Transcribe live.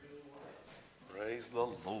Praise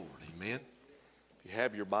the Lord. Amen. If you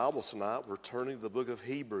have your Bibles tonight, we're turning to the book of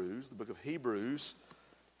Hebrews. The book of Hebrews,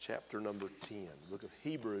 chapter number 10. The book of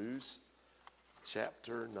Hebrews,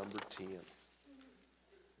 chapter number 10.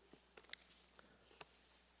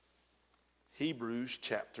 Hebrews,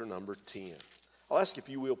 chapter number 10. I'll ask if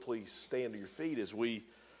you will please stand to your feet as we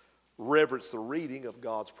reverence the reading of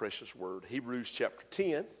God's precious word. Hebrews, chapter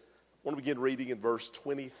 10. I want to begin reading in verse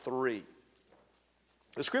 23.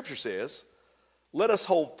 The scripture says, "Let us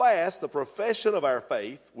hold fast the profession of our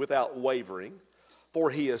faith without wavering, for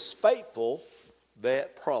he is faithful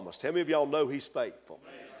that promised." How many of y'all know he's faithful?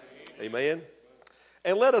 Amen.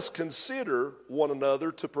 "And let us consider one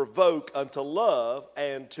another to provoke unto love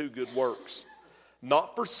and to good works,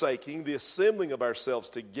 not forsaking the assembling of ourselves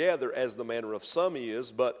together as the manner of some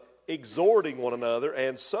is, but exhorting one another,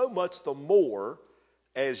 and so much the more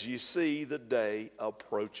as ye see the day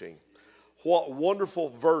approaching." What wonderful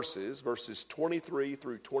verses 23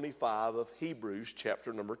 through 25 of Hebrews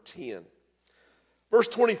chapter number 10. Verse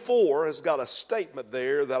 24 has got a statement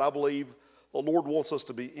there that I believe the Lord wants us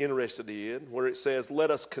to be interested in, where it says, "Let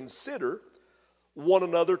us consider one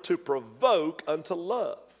another to provoke unto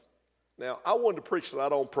love." Now, I wanted to preach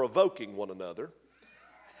tonight on provoking one another.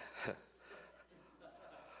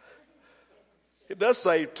 It does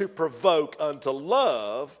say to provoke unto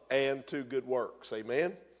love and to good works.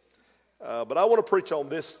 Amen. But I want to preach on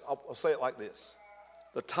this. I'll say it like this.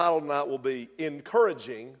 The title tonight will be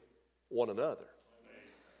Encouraging One Another.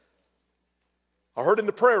 I heard in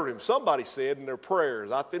the prayer room, somebody said in their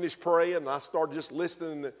prayers, I finished praying and I started just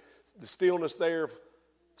listening to the stillness there.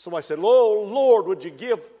 Somebody said, "Oh, Lord, would you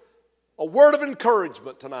give a word of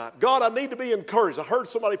encouragement tonight? God, I need to be encouraged." I heard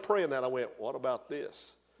somebody praying that. I went, what about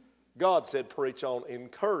this? God said, preach on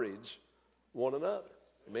encourage one another.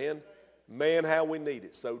 Amen. Man, how we need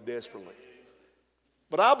it so desperately.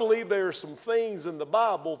 But I believe there are some things in the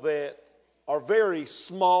Bible that are very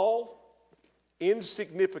small,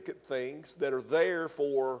 insignificant things that are there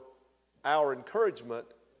for our encouragement,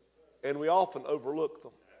 and we often overlook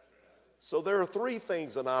them. So there are three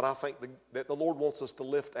things tonight I think that the Lord wants us to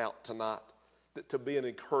lift out tonight to be an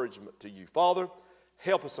encouragement to you. Father,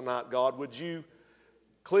 help us tonight, God. Would you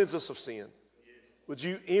cleanse us of sin? Would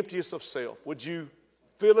you empty us of self? Would you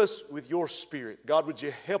fill us with your Spirit? God, would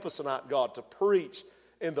you help us tonight, God, to preach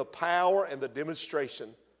in the power and the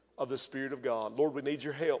demonstration of the Spirit of God. Lord, we need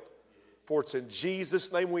your help. For it's in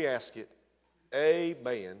Jesus' name we ask it.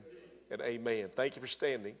 Amen and amen. Thank you for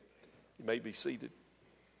standing. You may be seated.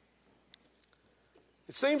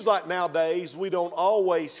 It seems like nowadays we don't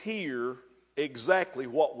always hear exactly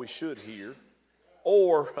what we should hear.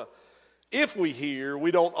 Or if we hear,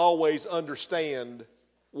 we don't always understand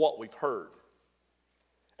what we've heard.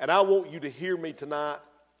 And I want you to hear me tonight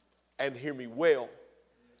and hear me well.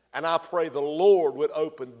 And I pray the Lord would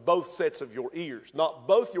open both sets of your ears. Not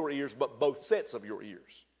both your ears, but both sets of your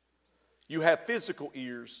ears. You have physical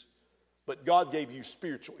ears, but God gave you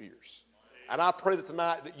spiritual ears. And I pray that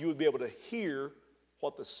tonight that you would be able to hear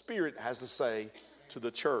what the Spirit has to say to the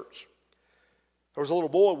church. There was a little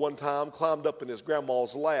boy one time climbed up in his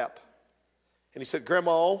grandma's lap. And he said,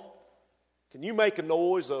 "Grandma, can you make a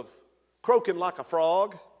noise of croaking like a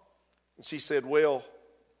frog?" And she said, "Well,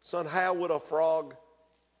 son, how would a frog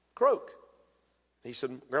croak?" He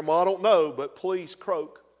said, "Grandma, I don't know, but please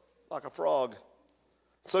croak like a frog."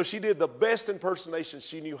 So she did the best impersonation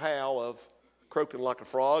she knew how of croaking like a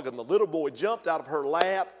frog. And the little boy jumped out of her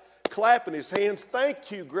lap, clapping his hands.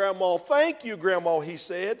 "Thank you, Grandma. Thank you, Grandma," he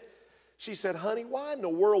said. She said, "Honey, why in the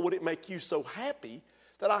world would it make you so happy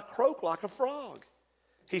that I croak like a frog?"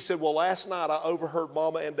 He said, "Well, last night I overheard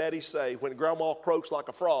Mama and Daddy say, when Grandma croaks like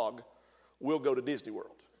a frog, we'll go to Disney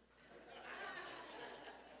World."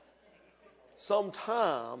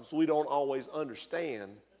 Sometimes we don't always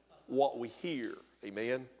understand what we hear.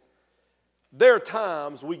 Amen. There are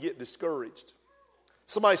times we get discouraged.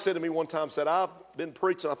 Somebody said to me one time, said, "I've been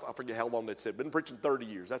preaching," I forget how long they said, "been preaching 30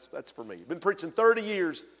 years. That's for me. Been preaching 30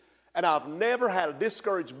 years, and I've never had a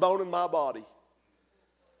discouraged bone in my body."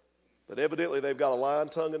 But evidently they've got a lying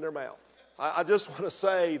tongue in their mouth. I just want to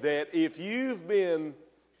say that if you've been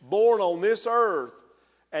born on this earth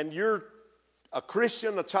and you're a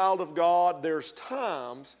Christian, a child of God, there's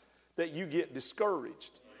times that you get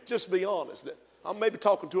discouraged. Just be honest. I'm maybe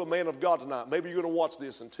talking to a man of God tonight. Maybe you're going to watch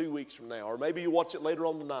this in 2 weeks from now, or maybe you watch it later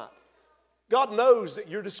on tonight. God knows that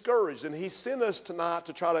you're discouraged, and he sent us tonight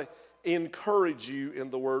to try to encourage you in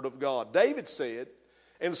the Word of God. David said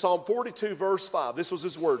in Psalm 42, verse 5, this was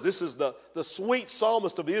his word. This is the sweet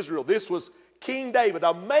psalmist of Israel. This was King David,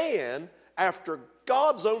 a man after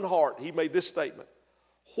God's own heart. He made this statement: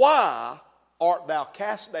 "Why art thou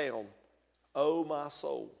cast down, Oh, my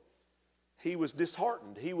soul. He was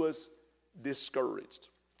disheartened. He was discouraged.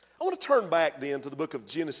 I want to turn back then to the book of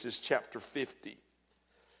Genesis chapter 50.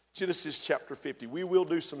 Genesis chapter 50. We will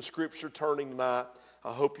do some scripture turning tonight.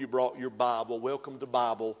 I hope you brought your Bible. Welcome to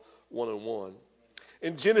Bible 101.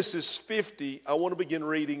 In Genesis 50, I want to begin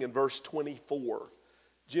reading in verse 24.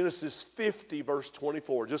 Genesis 50, verse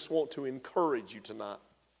 24. Just want to encourage you tonight.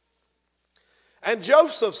 And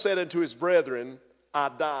Joseph said unto his brethren, I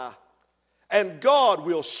die, and God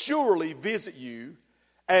will surely visit you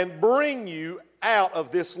and bring you out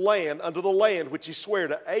of this land unto the land which he sware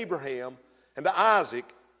to Abraham and to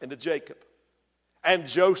Isaac and to Jacob. And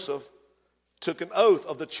Joseph took an oath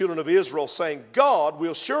of the children of Israel, saying, God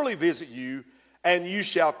will surely visit you, and you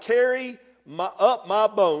shall carry up my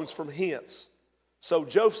bones from hence. So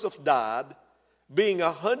Joseph died, being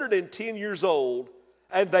 110 years old,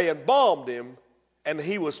 and they embalmed him, and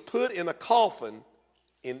he was put in a coffin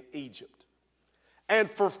in Egypt. And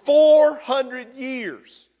for 400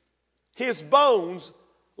 years, his bones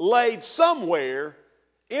laid somewhere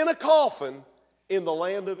in a coffin in the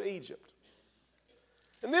land of Egypt.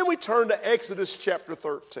 And then we turn to Exodus chapter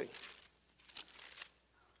 13.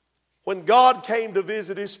 When God came to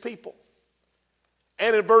visit his people.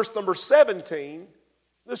 And in verse number 17,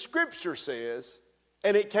 the scripture says,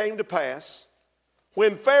 and it came to pass,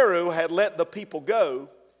 when Pharaoh had let the people go,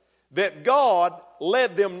 that God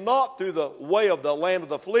led them not through the way of the land of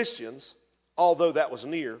the Philistines, although that was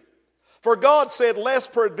near. For God said,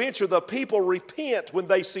 lest peradventure the people repent when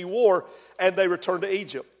they see war, and they return to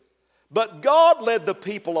Egypt. But God led the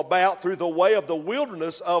people about through the way of the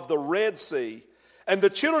wilderness of the Red Sea, and the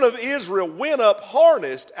children of Israel went up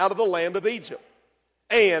harnessed out of the land of Egypt.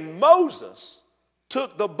 And Moses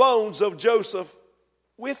took the bones of Joseph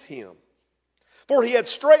with him. For he had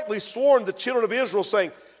straitly sworn the children of Israel,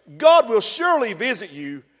 saying, God will surely visit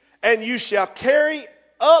you, and you shall carry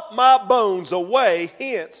up my bones away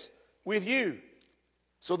hence with you.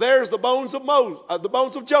 So there's the bones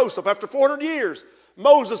of Joseph. After 400 years,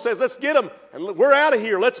 Moses says, let's get them, and we're out of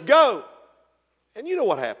here, let's go. And you know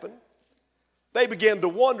what happened? They began to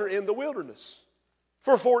wander in the wilderness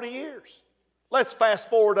for 40 years. Let's fast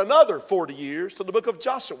forward another 40 years to the book of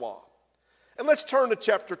Joshua. And let's turn to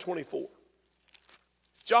chapter 24.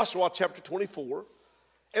 Joshua chapter 24.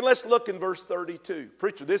 And let's look in verse 32.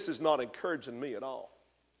 Preacher, this is not encouraging me at all.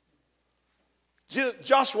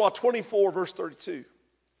 Joshua 24 verse 32.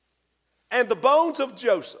 And the bones of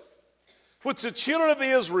Joseph, which the children of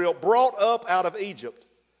Israel brought up out of Egypt,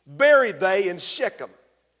 buried they in Shechem,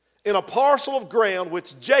 in a parcel of ground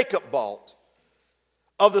which Jacob bought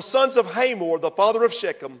of the sons of Hamor, the father of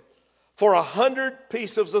Shechem, for 100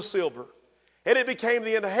 pieces of silver. And it became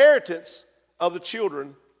the inheritance of the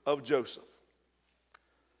children of Joseph.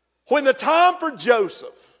 When the time for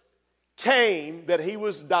Joseph came that he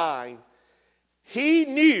was dying, he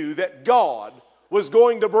knew that God was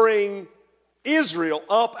going to bring Israel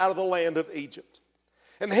up out of the land of Egypt.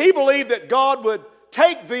 And he believed that God would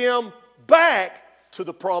take them back to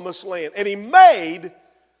the promised land. And he made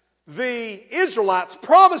the Israelites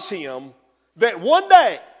promise him that one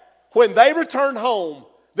day when they returned home,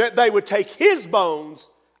 that they would take his bones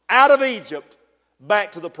out of Egypt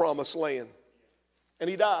back to the promised land. And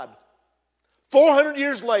he died. 400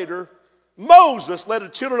 years later, Moses led the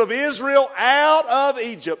children of Israel out of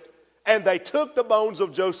Egypt, and they took the bones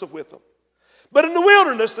of Joseph with them. But in the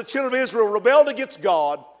wilderness, the children of Israel rebelled against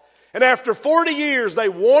God, and after 40 years, they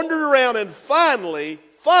wandered around, and finally,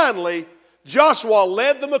 Joshua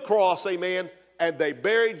led them across, amen, and they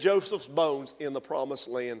buried Joseph's bones in the promised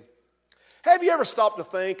land. Have you ever stopped to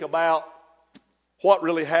think about what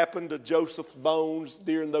really happened to Joseph's bones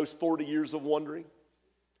during those 40 years of wandering?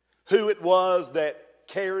 Who it was that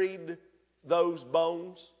carried those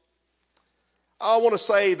bones? I want to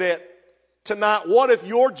say that tonight, what if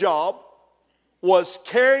your job was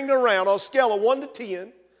carrying around on a scale of 1 to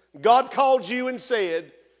 10, God called you and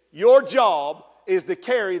said, your job is to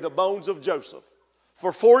carry the bones of Joseph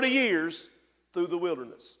for 40 years through the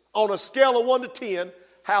wilderness. On a scale of 1 to 10,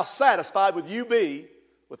 how satisfied would you be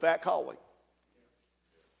with that calling?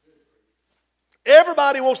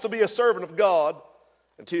 Everybody wants to be a servant of God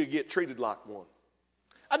until you get treated like one.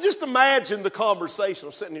 I just imagine the conversation.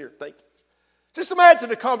 I'm sitting here thinking. Just imagine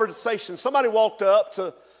the conversation. Somebody walked up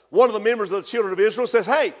to one of the members of the children of Israel and says,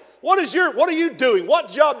 hey, what are you doing? What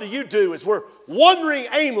job do you do as we're wandering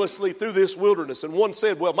aimlessly through this wilderness? And one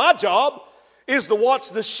said, well, my job is to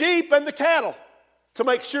watch the sheep and the cattle to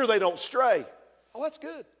make sure they don't stray. Oh, that's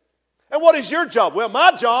good. And what is your job? Well,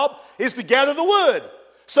 my job is to gather the wood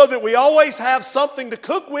so that we always have something to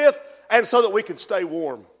cook with and so that we can stay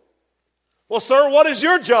warm. Well, sir, what is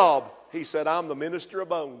your job? He said, I'm the minister of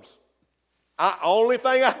bones. Only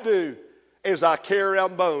thing I do is I carry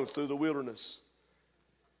around bones through the wilderness.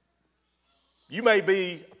 You may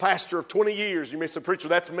be a pastor of 20 years. You may say, preacher,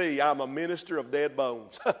 that's me. I'm a minister of dead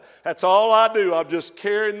bones. That's all I do. I'm just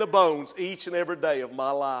carrying the bones each and every day of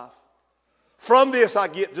my life. From this, I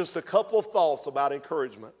get just a couple of thoughts about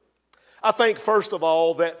encouragement. I think, first of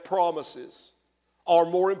all, that promises are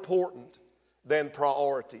more important than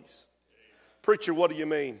priorities. Preacher, what do you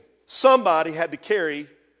mean? Somebody had to carry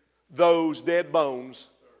those dead bones,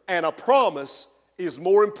 and a promise is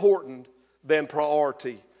more important than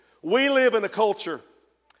priority. We live in a culture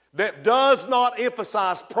that does not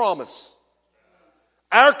emphasize promise.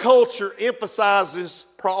 Our culture emphasizes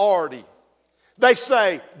priority. They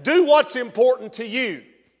say, do what's important to you.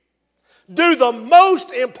 Do the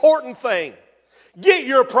most important thing. Get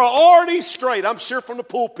your priorities straight. I'm sure from the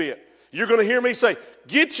pulpit, you're going to hear me say,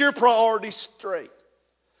 get your priorities straight.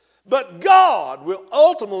 But God will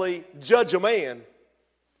ultimately judge a man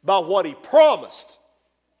by what he promised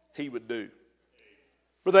he would do.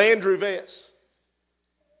 Brother Andrew Vess,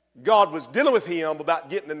 God was dealing with him about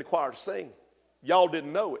getting in the choir to sing. Y'all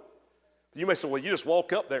didn't know it. You may say, well, you just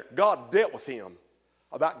walk up there. God dealt with him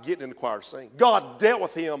about getting in the choir to sing. God dealt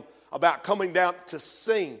with him about coming down to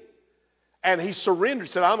sing. And he surrendered,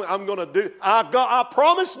 said, I'm going to do, I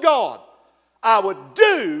promised God I would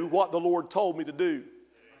do what the Lord told me to do.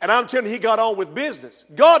 And I'm telling you, he got on with business.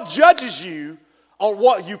 God judges you on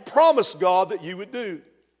what you promised God that you would do.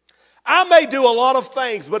 I may do a lot of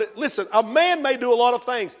things, but listen, a man may do a lot of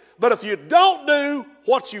things, but if you don't do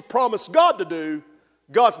what you promised God to do,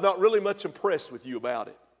 God's not really much impressed with you about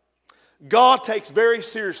it. God takes very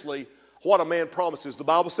seriously what a man promises. The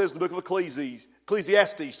Bible says in the book of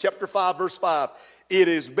Ecclesiastes, chapter 5, verse 5, it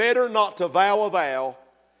is better not to vow a vow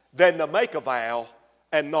than to make a vow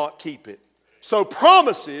and not keep it. So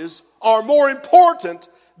promises are more important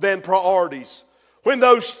than priorities. When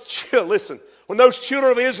those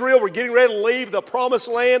children of Israel were getting ready to leave the promised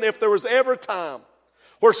land, if there was ever a time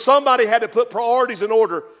where somebody had to put priorities in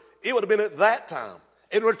order, it would have been at that time.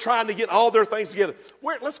 And we're trying to get all their things together.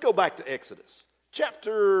 Let's go back to Exodus,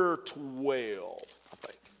 chapter 12, I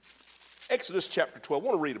think. Exodus chapter 12. I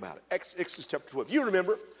want to read about it. Exodus chapter 12. You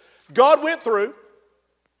remember, God went through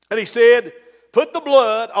and he said, put the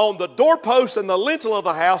blood on the doorpost and the lintel of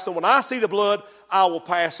the house, and when I see the blood, I will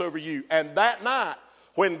pass over you. And that night,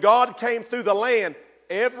 when God came through the land,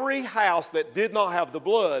 every house that did not have the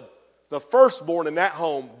blood, the firstborn in that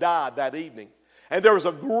home died that evening. And there was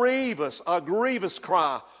a grievous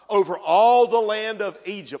cry over all the land of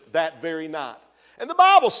Egypt that very night. And the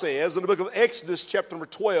Bible says in the book of Exodus chapter number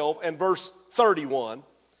 12 and verse 31,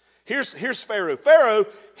 here's Pharaoh. Pharaoh,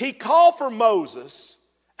 he called for Moses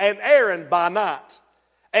and Aaron by night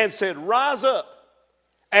and said, rise up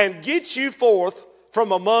and get you forth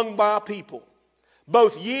from among my people,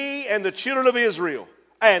 both ye and the children of Israel,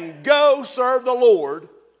 and go serve the Lord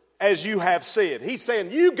as you have said. He's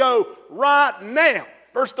saying, you go right now.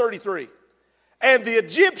 Verse 33. And the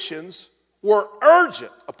Egyptians were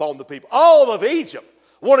urgent upon the people. All of Egypt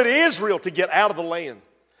wanted Israel to get out of the land,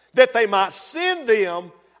 that they might send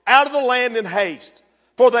them out of the land in haste.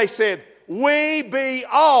 For they said, we be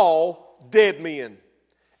all dead men.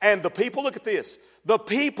 And the people, look at this, the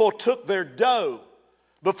people took their dough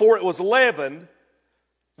before it was leavened,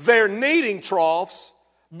 their kneading troughs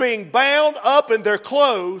being bound up in their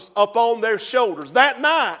clothes upon their shoulders. That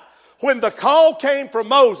night, when the call came from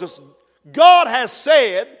Moses, God has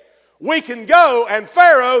said, we can go, and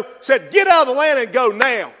Pharaoh said, get out of the land and go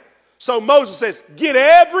now. So Moses says, get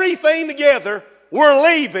everything together, we're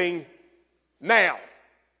leaving now.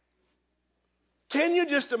 Can you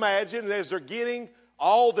just imagine as they're getting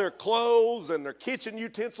all their clothes and their kitchen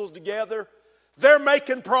utensils together, they're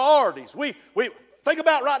making priorities. We think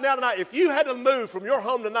about right now tonight, if you had to move from your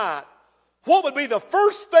home tonight, what would be the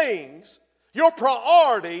first things, your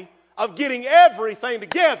priority of getting everything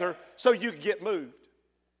together so you could get moved?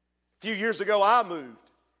 A few years ago, I moved.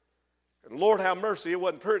 And Lord have mercy, it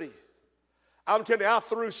wasn't pretty. I'm telling you, I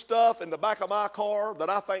threw stuff in the back of my car that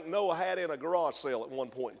I think Noah had in a garage sale at one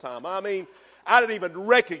point in time. I mean, I didn't even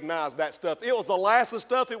recognize that stuff. It was the last of the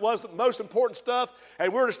stuff. It wasn't the most important stuff.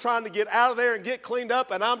 And we're just trying to get out of there and get cleaned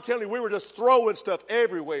up. And I'm telling you, we were just throwing stuff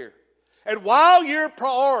everywhere. And while your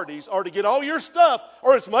priorities are to get all your stuff,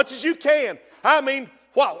 or as much as you can,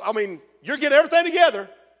 you're getting everything together.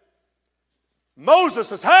 Moses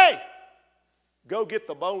says, hey, go get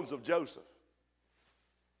the bones of Joseph.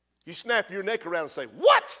 You snap your neck around and say,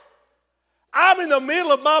 what? I'm in the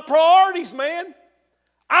middle of my priorities, man.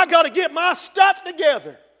 I got to get my stuff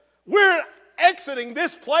together. We're exiting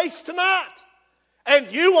this place tonight.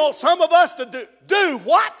 And you want some of us to do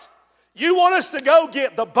what? You want us to go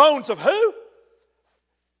get the bones of who?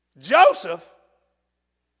 Joseph.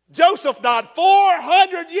 Joseph died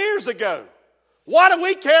 400 years ago. Why do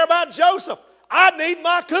we care about Joseph? I need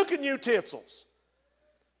my cooking utensils.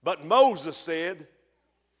 But Moses said,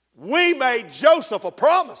 we made Joseph a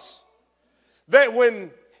promise that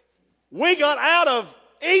when we got out of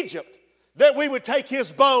Egypt, that we would take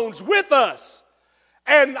his bones with us.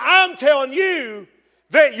 And I'm telling you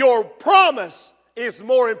that your promise is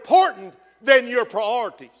more important than your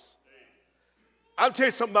priorities. I'll tell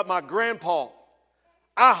you something about my grandpa.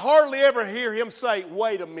 I hardly ever hear him say,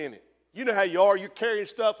 wait a minute. You know how you are. You're carrying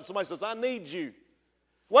stuff and somebody says, I need you.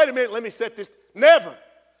 Wait a minute, let me set this. Never.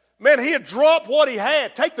 Man, he'd drop what he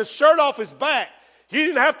had, take the shirt off his back. He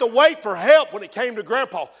didn't have to wait for help when it came to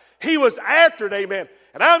Grandpa. He was after it, amen.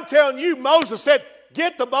 And I'm telling you, Moses said,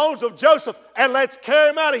 get the bones of Joseph and let's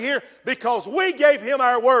carry him out of here because we gave him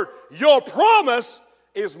our word. Your promise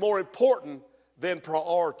is more important than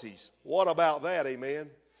priorities. What about that, amen?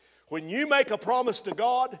 When you make a promise to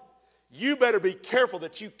God, you better be careful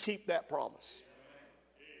that you keep that promise.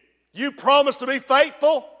 You promise to be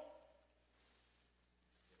faithful,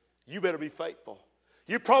 you better be faithful.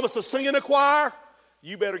 You promise to sing in a choir,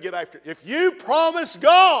 you better get after it. If you promise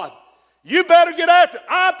God, you better get after it.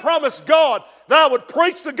 I promised God that I would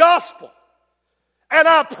preach the gospel. And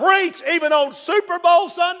I preach even on Super Bowl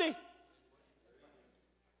Sunday.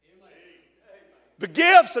 The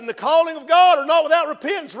gifts and the calling of God are not without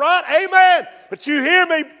repentance, right? Amen. But you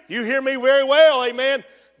hear me very well, amen.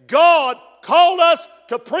 God called us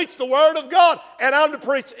to preach the word of God. And I'm to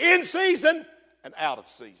preach in season and out of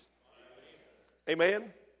season.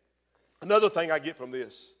 Amen. Another thing I get from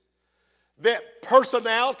this, that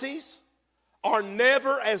personalities are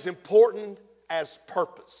never as important as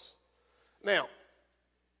purpose. Now,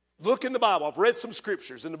 look in the Bible. I've read some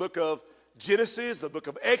scriptures in the book of Genesis, the book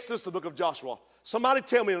of Exodus, the book of Joshua. Somebody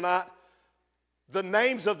tell me tonight the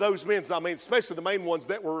names of those men, I mean, especially the main ones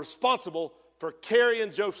that were responsible for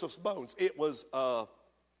carrying Joseph's bones. It was,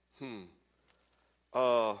 can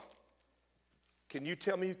you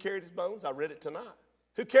tell me who carried his bones? I read it tonight.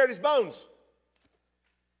 Who carried his bones?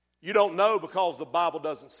 You don't know because the Bible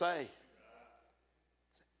doesn't say.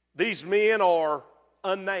 These men are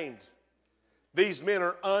unnamed. These men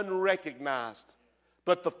are unrecognized.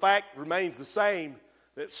 But the fact remains the same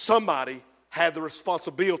that somebody had the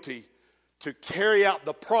responsibility to carry out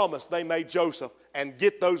the promise they made Joseph and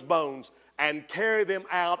get those bones and carry them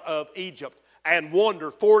out of Egypt and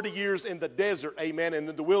wander 40 years in the desert, amen, and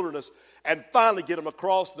in the wilderness, and finally get them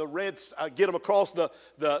across the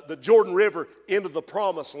Jordan River into the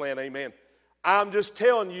promised land, amen. I'm just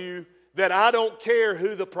telling you that I don't care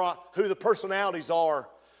who the personalities are.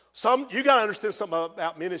 You got to understand something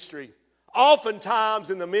about ministry. Oftentimes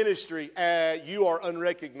in the ministry, you are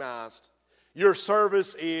unrecognized. Your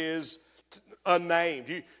service is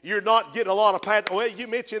unnamed. You're not getting a lot of pat. Well, you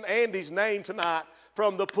mentioned Andy's name tonight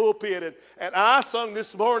from the pulpit, and I sung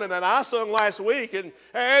this morning, and I sung last week, and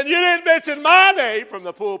you didn't mention my name from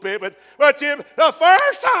the pulpit, but the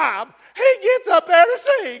first time he gets up there to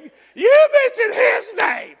sing, you mentioned his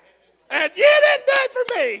name, and you didn't do it for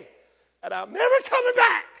me, and I'm never coming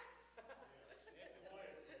back.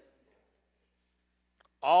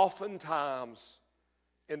 Oftentimes,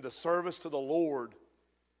 in the service to the Lord,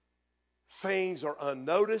 things are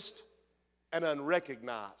unnoticed and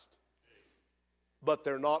unrecognized, but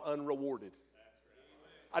they're not unrewarded.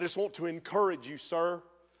 I just want to encourage you, sir,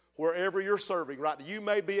 wherever you're serving, right? You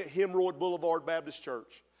may be at Hemorrhoid Boulevard Baptist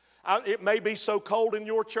Church. It may be so cold in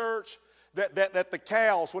your church that the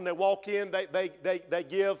cows, when they walk in, they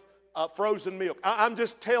give frozen milk. I'm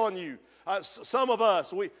just telling you, some of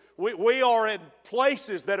us, we are in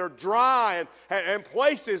places that are dry and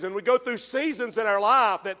places, and we go through seasons in our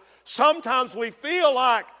life that sometimes we feel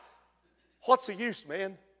like, what's the use,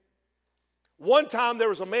 man? One time there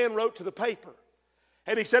was a man wrote to the paper,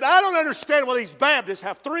 and he said, I don't understand why these Baptists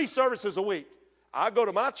have 3 services a week. I go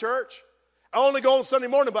to my church. I only go on Sunday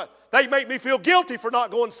morning, but they make me feel guilty for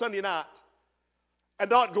not going Sunday night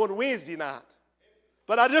and not going Wednesday night.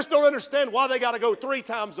 But I just don't understand why they got to go 3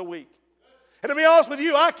 times a week. And to be honest with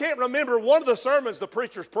you, I can't remember one of the sermons the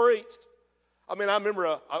preachers preached. I mean, I remember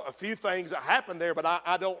a few things that happened there, but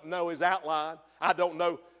I don't know his outline. I don't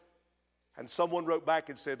know. And someone wrote back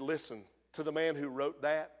and said, listen, to the man who wrote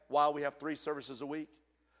that, why we have 3 services a week.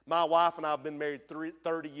 My wife and I have been married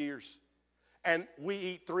 30 years, and we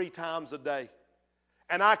eat 3 times a day.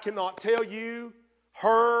 And I cannot tell you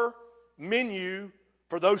her menu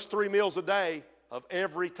for those 3 meals a day of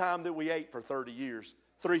every time that we ate for 30 years,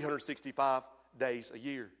 365 days a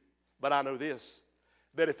year. But I know this,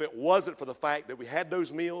 that if it wasn't for the fact that we had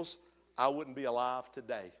those meals, I wouldn't be alive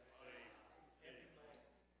today.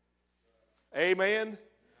 Amen.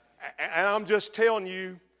 And I'm just telling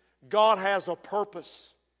you, God has a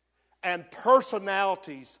purpose. And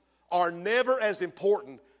personalities are never as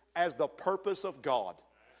important as the purpose of God.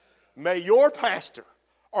 May your pastor,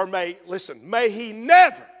 or may he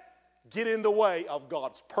never get in the way of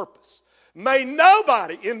God's purpose. May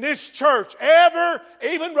nobody in this church ever,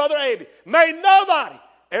 even Brother Andy, may nobody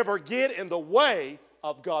ever get in the way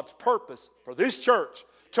of God's purpose for this church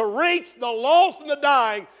to reach the lost and the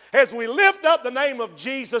dying as we lift up the name of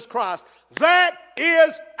Jesus Christ. That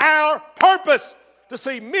is our purpose, to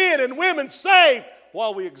see men and women saved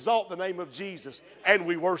while we exalt the name of Jesus and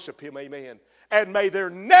we worship Him. Amen. And may there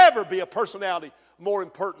never be a personality more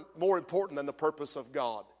important than the purpose of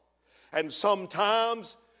God. And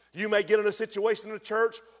sometimes you may get in a situation in the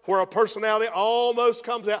church where a personality almost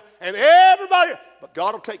comes out and everybody, but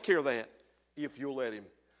God will take care of that if you'll let Him.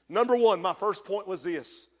 Number one, my first point was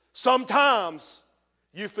this. Sometimes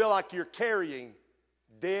you feel like you're carrying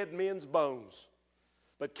dead men's bones,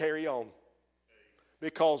 but carry on.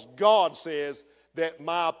 Because God says that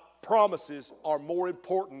my promises are more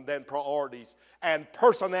important than priorities, and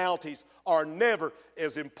personalities are never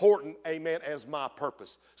as important, amen, as my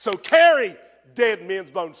purpose. So carry dead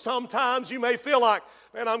men's bones. Sometimes you may feel like,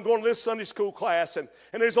 man, I'm going to this Sunday school class and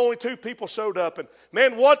there's only 2 people showed up, and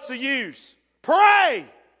man, what's the use? Pray.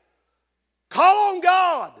 Call on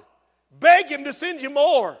God. Beg Him to send you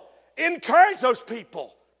more. Encourage those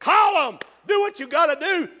people. Call them. Do what you got to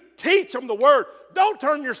do. Teach them the Word. Don't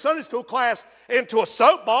turn your Sunday school class into a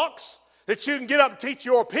soapbox that you can get up and teach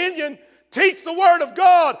your opinion. Teach the Word of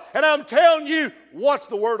God. And I'm telling you, watch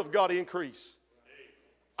the Word of God increase.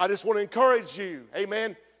 I just want to encourage you.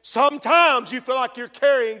 Amen. Sometimes you feel like you're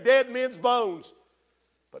carrying dead men's bones.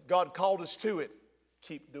 But God called us to it.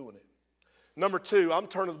 Keep doing it. Number 2, I'm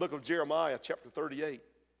turning to the book of Jeremiah, chapter 38.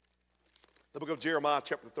 The book of Jeremiah,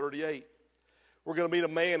 chapter 38. We're going to meet a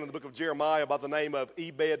man in the book of Jeremiah by the name of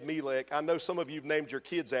Ebed-Melech. I know some of you have named your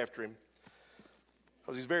kids after him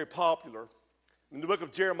because he's very popular. In the book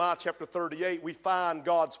of Jeremiah, chapter 38, we find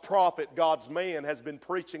God's prophet, God's man, has been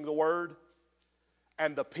preaching the word,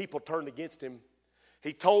 and the people turned against him.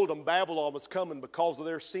 He told them Babylon was coming because of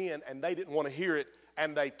their sin, and they didn't want to hear it,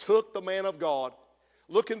 and they took the man of God.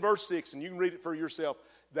 Look in verse 6, and you can read it for yourself.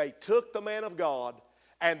 They took the man of God,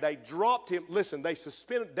 and they dropped him. Listen, they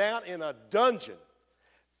suspended down in a dungeon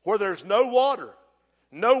where there's no water,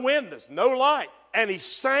 no windows, no light, and he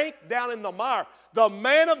sank down in the mire. The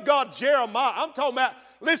man of God, Jeremiah, I'm talking about,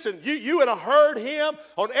 listen, you would have heard him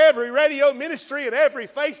on every radio ministry and every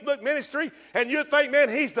Facebook ministry, and you'd think, man,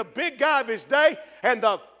 he's the big guy of his day, and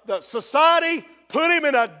the society put him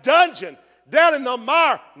in a dungeon down in the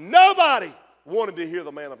mire. Nobody wanted to hear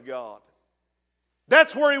the man of God.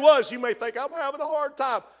 That's where he was. You may think, I'm having a hard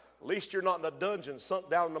time. At least you're not in a dungeon sunk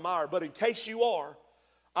down in the mire. But in case you are,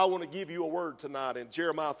 I want to give you a word tonight in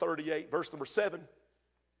Jeremiah 38, verse number 7.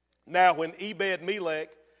 Now when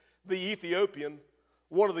Ebed-Melech, the Ethiopian,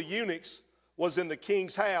 one of the eunuchs, was in the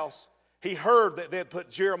king's house, he heard that they had put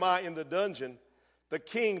Jeremiah in the dungeon. The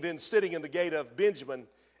king then sitting in the gate of Benjamin,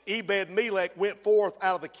 Ebed-Melech went forth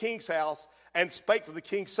out of the king's house and spake to the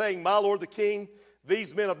king, saying, My lord the king,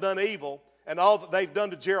 these men have done evil, and all that they've done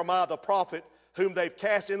to Jeremiah the prophet, whom they've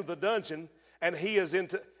cast into the dungeon, and he is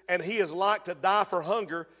like to die for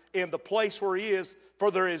hunger in the place where he is,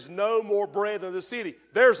 for there is no more bread in the city.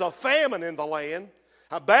 There's a famine in the land.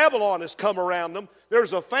 Babylon has come around them.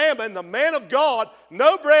 There's a famine. The man of God,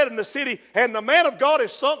 no bread in the city, and the man of God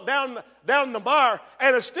is sunk down in the mire.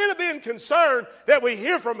 And instead of being concerned that we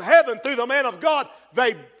hear from heaven through the man of God,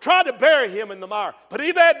 they tried to bury him in the mire. But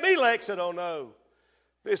Ebed-Melech said, oh no,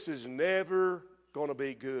 this is never going to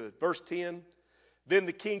be good. Verse 10, then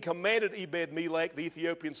the king commanded Ebed-Melech the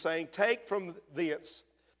Ethiopian, saying, Take from hence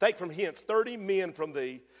 30 men from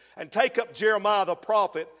thee, and take up Jeremiah the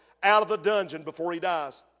prophet out of the dungeon before he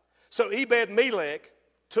dies. So Ebed-Melech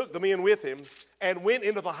took the men with him, and went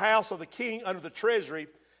into the house of the king under the treasury,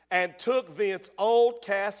 and took thence old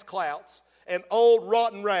cast clouts and old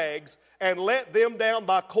rotten rags, and let them down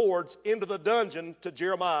by cords into the dungeon to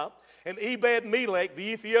Jeremiah. And Ebed-Melech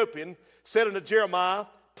the Ethiopian said unto Jeremiah,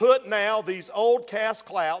 Put now these old cast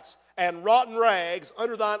clouts and rotten rags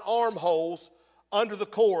under thine armholes, under the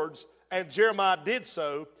cords. And Jeremiah did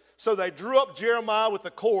so. So they drew up Jeremiah with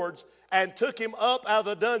the cords and took him up out of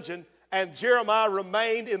the dungeon, and Jeremiah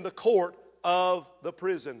remained in the court of the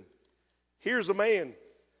prison. Here's a man,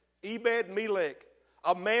 Ebed-Melech,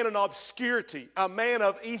 a man in obscurity, a man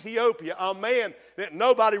of Ethiopia, a man that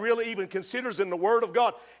nobody really even considers in the Word of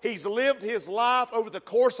God. He's lived his life over the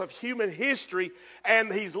course of human history,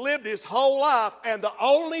 and he's lived his whole life, and the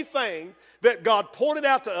only thing that God pointed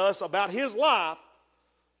out to us about his life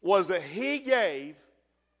was that he gave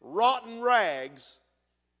rotten rags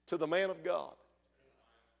to the man of God.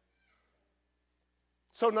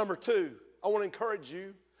 So number two, I want to encourage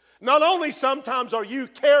you. Not only sometimes are you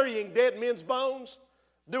carrying dead men's bones,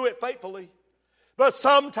 do it faithfully, but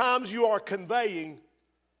sometimes you are conveying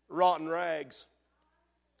rotten rags.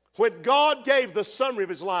 When God gave the summary of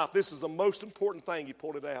his life, this is the most important thing he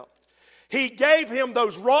pointed out. He gave him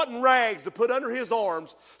those rotten rags to put under his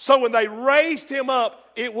arms so when they raised him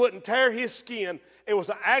up, it wouldn't tear his skin. It was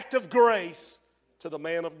an act of grace to the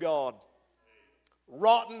man of God.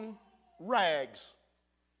 Rotten rags.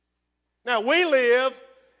 Now, we live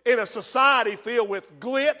in a society filled with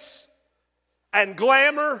glitz and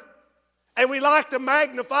glamour, and we like to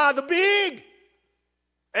magnify the big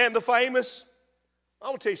and the famous. I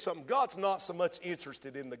want to tell you something. God's not so much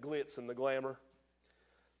interested in the glitz and the glamour,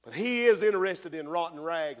 but he is interested in rotten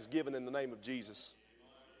rags given in the name of Jesus.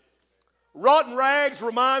 Rotten rags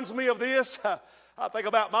reminds me of this. I think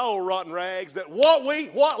about my old rotten rags, that what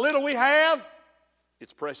little we have,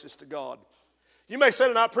 it's precious to God. You may say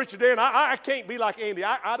tonight, Preacher Darren, I can't be like Andy.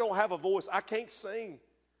 I don't have a voice. I can't sing.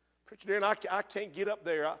 Preacher Darren, I can't get up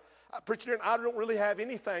there. Preacher Darren, I don't really have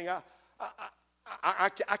anything.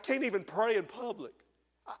 I can't even pray in public.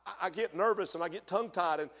 I get nervous and I get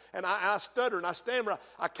tongue-tied and I stutter and I stammer.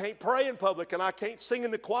 I can't pray in public and I can't sing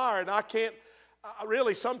in the choir and I can't. I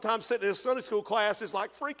really sometimes sitting in a Sunday school class is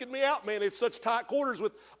like freaking me out, man. It's such tight quarters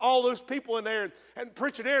with all those people in there. And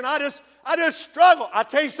Preacher Darren, I just struggle. I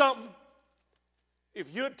tell you something.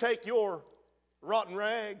 If you'd take your rotten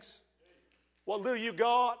rags, what little you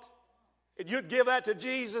got, and you'd give that to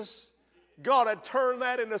Jesus, God had turned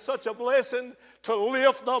that into such a blessing to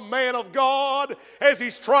lift the man of God as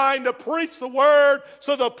he's trying to preach the word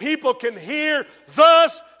so the people can hear,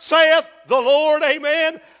 thus saith the Lord,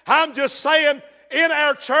 amen. I'm just saying, in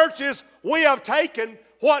our churches, we have taken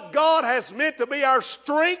what God has meant to be our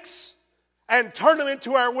strengths and turned them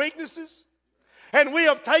into our weaknesses. And we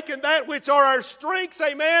have taken that which are our strengths,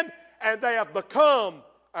 amen, and they have become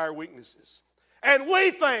our weaknesses. And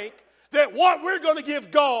we think that what we're going to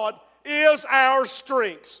give God is our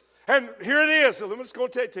strengths. And here it is. I'm just going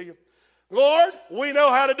to tell it to you. Lord, we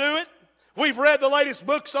know how to do it. We've read the latest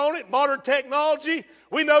books on it, modern technology.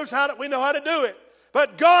 We know how to do it.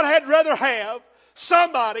 But God had rather have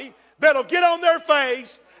somebody that'll get on their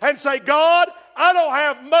face and say, God, I don't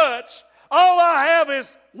have much. All I have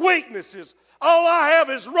is weaknesses. All I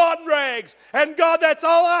have is rotten rags. And God, that's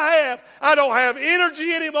all I have. I don't have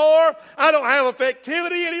energy anymore. I don't have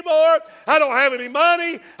effectivity anymore. I don't have any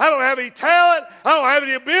money. I don't have any talent. I don't have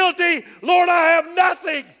any ability. Lord, I have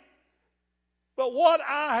nothing. But what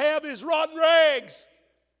I have is rotten rags.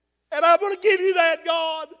 And I'm going to give you that,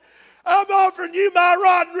 God. I'm offering you my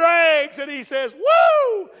rotten rags. And he says,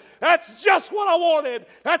 woo, that's just what I wanted.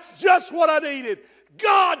 That's just what I needed.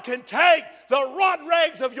 God can take the rotten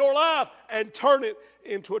rags of your life and turn it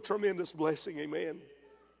into a tremendous blessing. Amen.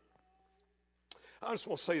 I just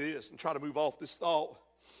want to say this and try to move off this thought.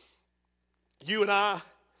 You and I,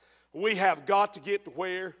 we have got to get to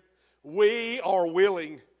where we are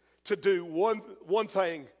willing to do one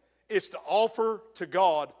thing. It's to offer to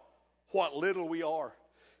God what little we are.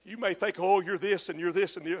 You may think, oh, you're this and you're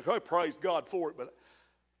this and you're, oh, praise God for it, but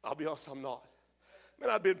I'll be honest, I'm not. Man,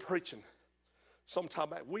 I've been preaching sometime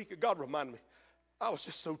that week. God reminded me, I was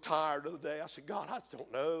just so tired the other day. I said, God, I just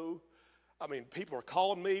don't know. I mean, people were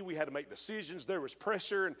calling me. We had to make decisions. There was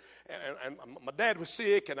pressure, and my dad was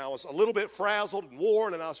sick, and I was a little bit frazzled and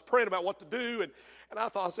worn, and I was praying about what to do. And I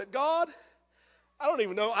thought, I said, God, I don't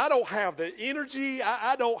even know. I don't have the energy.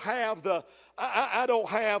 I don't have the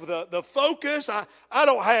focus. I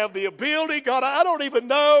don't have the ability. God, I don't even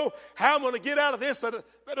know how I'm going to get out of this. But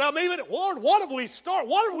I'm even, Lord, what have we started?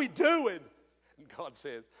 What are we doing? And God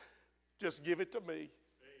says, just give it to me.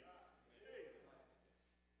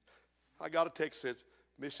 I got a text that says,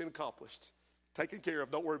 mission accomplished. Taken care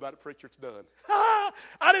of. Don't worry about it, preacher. It's done. I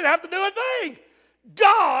didn't have to do a thing.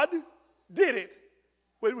 God did it.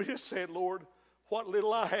 When we just said, Lord, what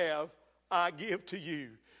little I have, I give to you.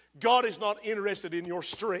 God is not interested in your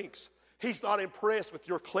strengths. He's not impressed with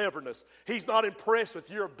your cleverness. He's not impressed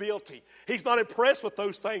with your ability. He's not impressed with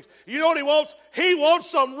those things. You know what he wants? He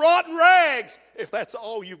wants some rotten rags if that's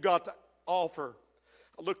all you've got to offer.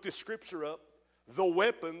 I looked this scripture up. The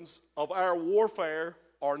weapons of our warfare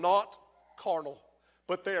are not carnal,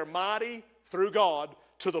 but they are mighty through God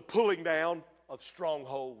to the pulling down of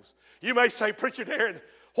strongholds. You may say, Preacher Darren,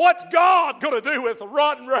 what's God going to do with the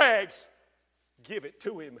rotten rags? Give it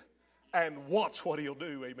to him and watch what he'll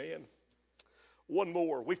do. Amen. One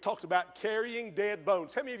more. We've talked about carrying dead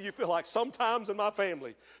bones. How many of you feel like sometimes in my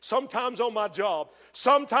family, sometimes on my job,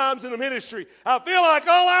 sometimes in the ministry, I feel like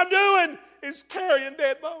all I'm doing is carrying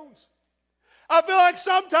dead bones? I feel like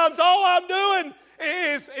sometimes all I'm doing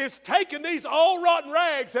is taking these old rotten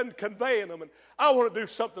rags and conveying them. And I want to do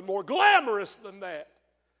something more glamorous than that.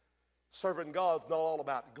 Serving God's not all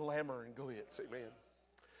about glamour and glitz. Amen.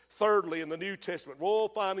 Thirdly, in the New Testament. Well,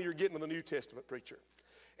 finally you're getting to the New Testament, preacher.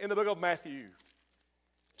 In the book of Matthew,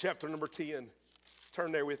 chapter number 10.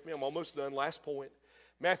 Turn there with me. I'm almost done. Last point.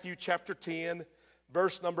 Matthew chapter 10,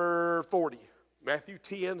 verse number 40. Matthew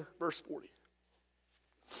 10, verse 40.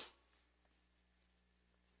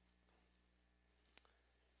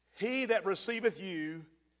 He that receiveth you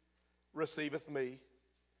receiveth me,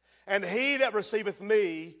 and he that receiveth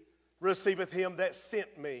me receiveth him that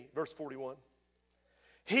sent me. Verse 41.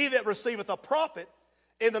 He that receiveth a prophet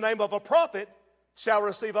in the name of a prophet shall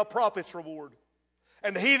receive a prophet's reward.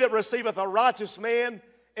 And he that receiveth a righteous man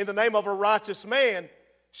in the name of a righteous man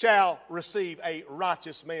shall receive a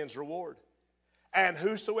righteous man's reward. And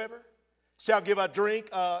whosoever shall give a drink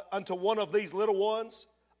unto one of these little ones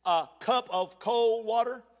a cup of cold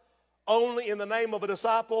water, only in the name of a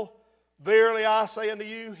disciple, verily I say unto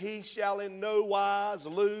you, he shall in no wise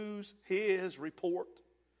lose his report.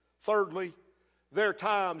 Thirdly, there are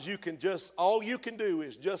times all you can do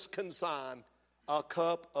is just consign a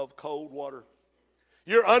cup of cold water.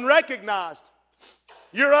 You're unrecognized.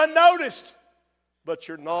 You're unnoticed. But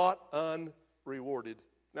you're not unrewarded.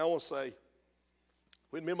 Now I want to say,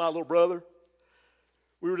 when me and my little brother,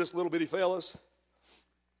 we were just little bitty fellas,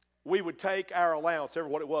 we would take our allowance, ever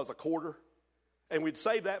what it was, a quarter, and we'd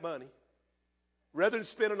save that money. Rather than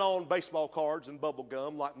spending on baseball cards and bubble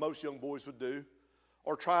gum like most young boys would do,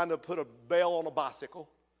 or trying to put a bell on a bicycle,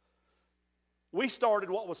 we started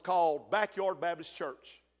what was called Backyard Baptist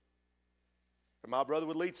Church. And my brother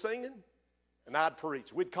would lead singing, and I'd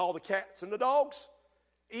preach. We'd call the cats and the dogs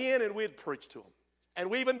in, and we'd preach to them.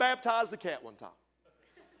 And we even baptized the cat one time.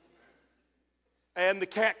 And the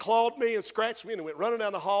cat clawed me and scratched me and went running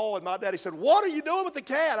down the hall, and my daddy said, "What are you doing with the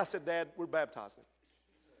cat?" I said, "Dad, we're baptizing him."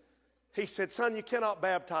 He said, "Son, you cannot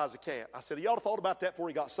baptize a cat." I said, "You ought to have thought about that before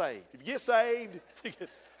he got saved. If you get saved,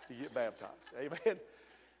 you get baptized." Amen.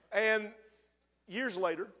 And years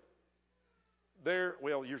later,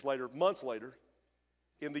 months later,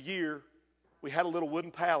 in the year, we had a little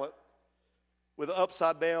wooden pallet with an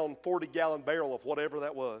upside-down 40-gallon barrel of whatever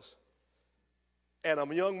that was. And a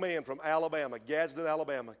young man from Alabama, Gadsden,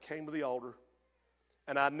 Alabama, came to the altar,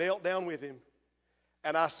 and I knelt down with him,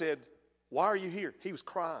 and I said, "Why are you here?" He was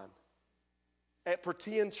crying at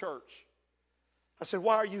Pretend Church. I said,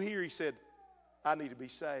 "Why are you here?" He said, "I need to be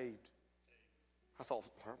saved." I thought,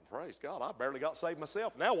 praise God, I barely got saved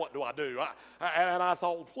myself. Now what do I do? And I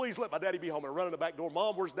thought, well, please let my daddy be home. And I run in the back door.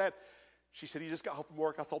 "Mom, where's Dad?" She said, "He just got home from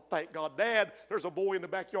work." I thought, thank God. "Dad, there's a boy in the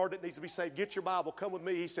backyard that needs to be saved. Get your Bible. Come with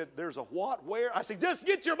me." He said, "There's a what? Where?" I said, "Just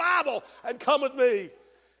get your Bible and come with me."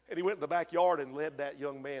 And he went in the backyard and led that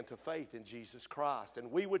young man to faith in Jesus Christ. And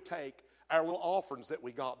we would take our little offerings that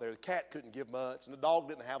we got there. The cat couldn't give much, and the dog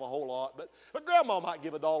didn't have a whole lot, but Grandma might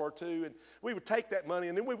give $1 or $2. And we would take that money,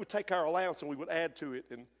 and then we would take our allowance and we would add to it.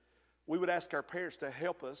 And we would ask our parents to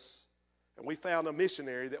help us. And we found a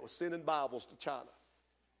missionary that was sending Bibles to China.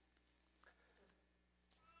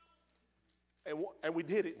 And we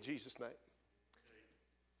did it in Jesus' name.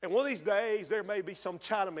 And one of these days, there may be some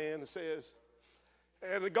Chinaman that says,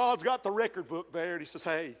 and God's got the record book there, and he says,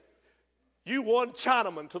 "Hey, you won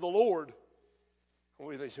Chinaman to the Lord." And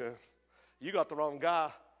we think, "You got the wrong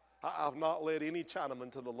guy. I've not led any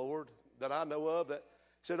Chinaman to the Lord that I know of." That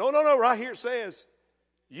said, "Oh, no, right here it says,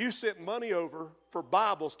 you sent money over for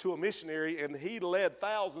Bibles to a missionary, and he led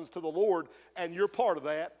thousands to the Lord, and you're part of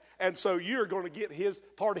that. And so you're going to get his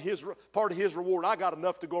part of his reward. I got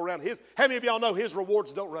enough to go around his." How many of y'all know his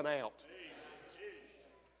rewards don't run out?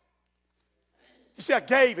 You see, I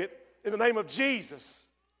gave it in the name of Jesus,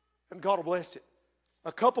 and God will bless it.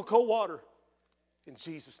 A cup of cold water in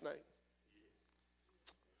Jesus' name.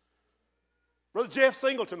 Brother Jeff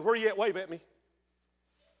Singleton, where you at? Wave at me.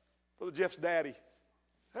 Brother Jeff's daddy.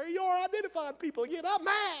 There you are, identifying people again. I'm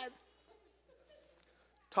mad.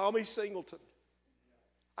 Tommy Singleton.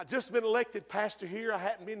 I'd just been elected pastor here. I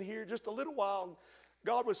hadn't been here just a little while.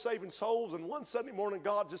 God was saving souls, and one Sunday morning,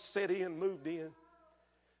 God just set in, moved in.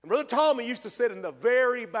 And Brother Tommy used to sit in the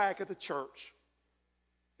very back of the church.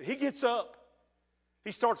 And he gets up.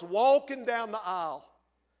 He starts walking down the aisle.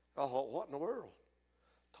 I thought, what in the world?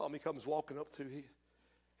 Tommy comes walking up to he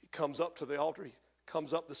comes up to the altar. He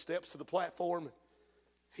comes up the steps to the platform.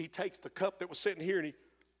 He takes the cup that was sitting here and he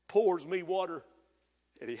pours me water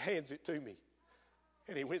and he hands it to me.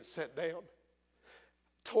 And he went and sat down.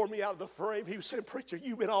 Tore me out of the frame. He was saying, "Preacher,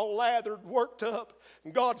 you've been all lathered, worked up,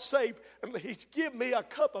 and God saved." And he's given me a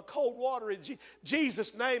cup of cold water in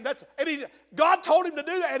Jesus' name. God told him to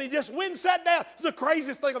do that, and he just went and sat down. It's the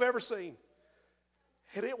craziest thing I've ever seen.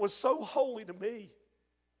 And it was so holy to me,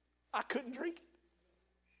 I couldn't drink it.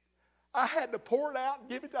 I had to pour it out and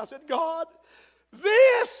give it to him. I said, "God,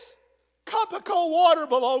 this cup of cold water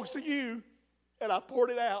belongs to you." And I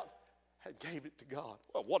poured it out and gave it to God.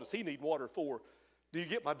 Well, what does he need water for? Do you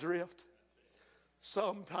get my drift?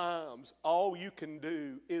 Sometimes all you can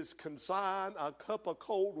do is consign a cup of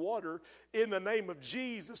cold water in the name of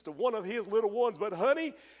Jesus to one of his little ones. But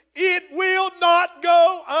honey, it will not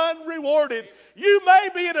go unrewarded. You may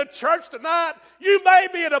be in a church tonight. You may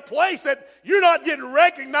be in a place that you're not getting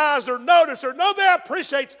recognized or noticed or nobody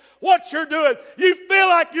appreciates what you're doing. You feel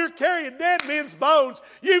like you're carrying dead men's bones.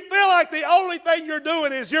 You feel like the only thing you're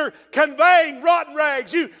doing is you're conveying rotten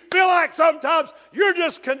rags. You feel like sometimes you're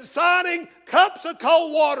just consigning cups of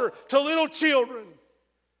cold water to little children.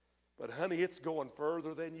 But honey, it's going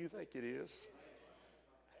further than you think it is.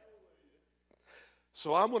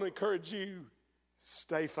 So I'm going to encourage you,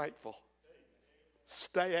 stay faithful.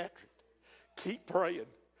 Stay after it. Keep praying.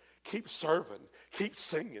 Keep serving. Keep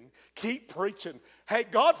singing. Keep preaching. Hey,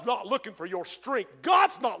 God's not looking for your strength.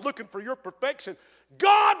 God's not looking for your perfection.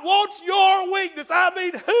 God wants your weakness. I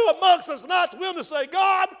mean, who amongst us not's willing to say,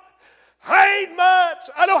 "God, I ain't much.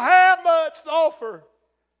 I don't have much to offer.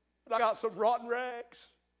 But I got some rotten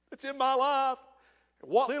rags that's in my life. And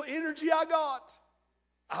what little energy I got,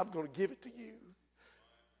 I'm going to give it to you."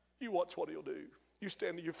 You watch what he'll do. You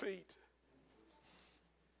stand to your feet.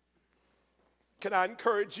 Can I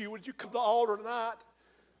encourage you, would you come to the altar tonight?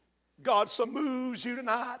 God so moves you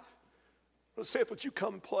tonight. Seth, would you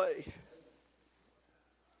come and play?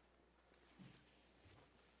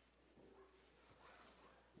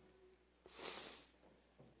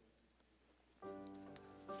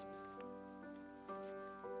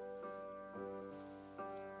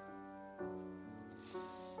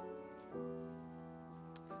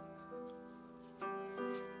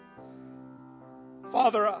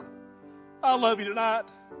 Father, I love you tonight.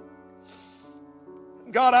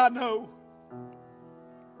 God, I know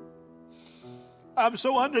I'm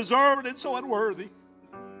so undeserving and so unworthy.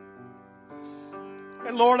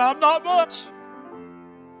 And Lord, I'm not much.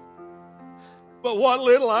 But what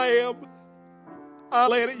little I am, I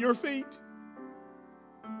lay it at your feet.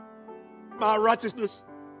 My righteousness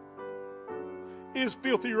is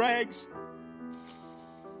filthy rags.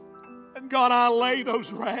 And God, I lay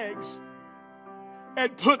those rags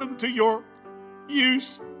and put them to your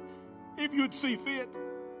use if you'd see fit.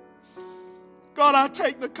 God, I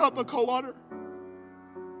take the cup of cold water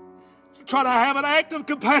to try to have an act of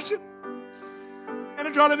compassion and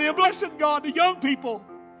to try to be a blessing, God, to young people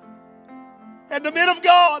and the men of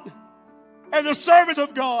God and the servants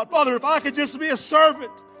of God. Father, if I could just be a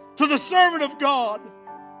servant to the servant of God,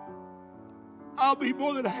 I'll be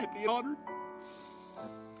more than happy and honored.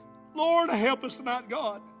 Lord, help us tonight,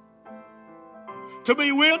 God, to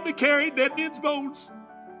be willing to carry dead men's bones,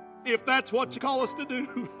 if that's what you call us to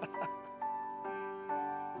do.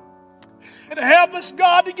 And help us,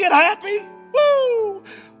 God, to get happy. Woo!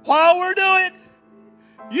 While we're doing it,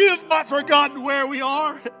 you've not forgotten where we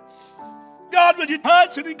are. God, would you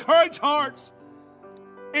touch and encourage hearts?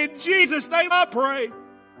 In Jesus' name I pray.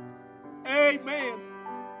 Amen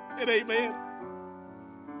and amen.